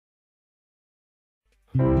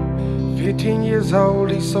15 years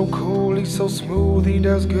old, he's so cool, he's so smooth, he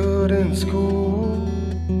does good in school.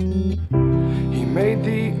 He made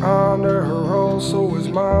the honor roll, so his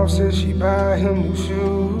mom says she buy him new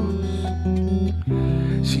shoes.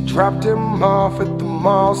 She dropped him off at the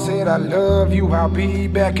mall, said, "I love you, I'll be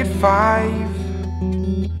back at 5."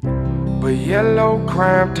 But yellow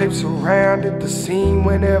crime tape surrounded the scene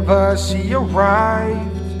whenever she arrived.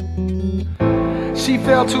 She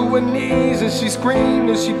fell to her knees and she screamed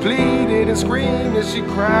and she pleaded and screamed and she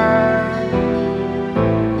cried.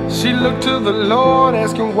 She looked to the Lord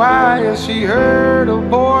asking why, and she heard a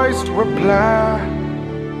voice reply.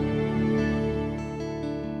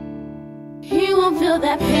 He won't feel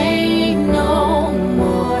that pain no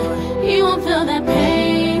more. He won't feel that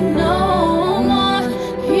pain no more.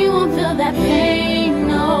 He won't feel that pain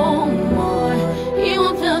no more. He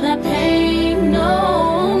won't feel that pain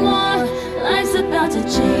no more. Life's about to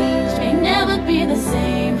change, may never be the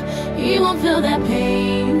same. He won't feel that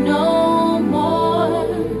pain no more.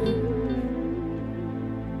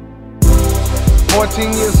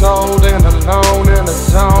 14 years old and alone in a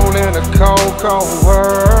zone in a cold, cold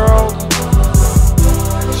world.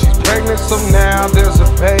 She's pregnant, so now there's a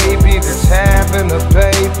baby that's having a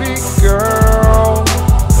baby girl.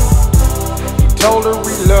 He told her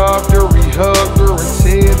he loved her, he hugged her and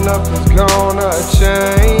said nothing's gonna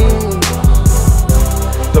change.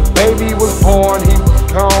 The baby was born, he was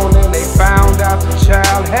gone, and they found out the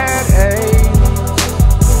child had AIDS.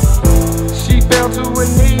 She fell to her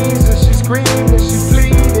knees and she screamed and she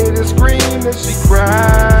pleaded and screamed and she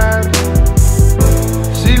cried.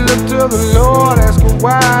 She looked to the Lord asking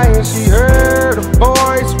why, and she heard a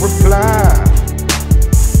voice reply.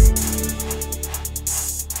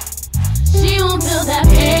 She won't feel that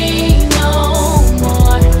pain no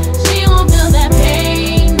more. She won't feel that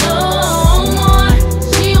pain no more.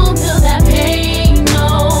 She won't feel that pain no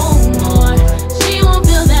more. She won't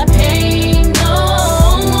feel that pain no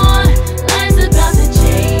more. Life's about to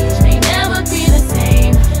change, may never be the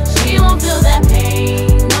same. She won't feel that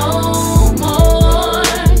pain no more.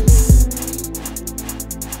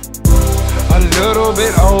 A little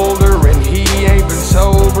bit older and he ain't been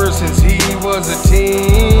sober since he was a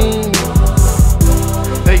teen.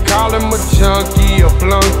 They call him a junkie, a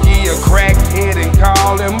flunky, a crackhead, and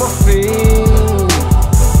call him a fiend.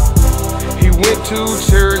 He went to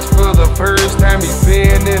church for the first time he's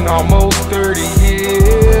been in almost 30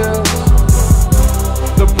 years.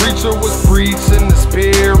 The preacher was preaching the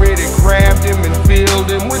spirit, it grabbed him and filled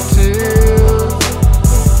him with tears.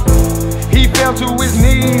 He fell to his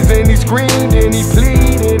knees and he screamed and he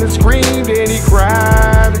pleaded and screamed and he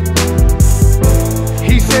cried.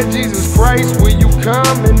 He said, "Jesus Christ, will you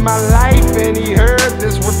come in my life?" And he heard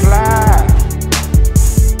this reply.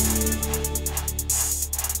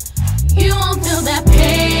 You won't feel that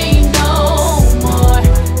pain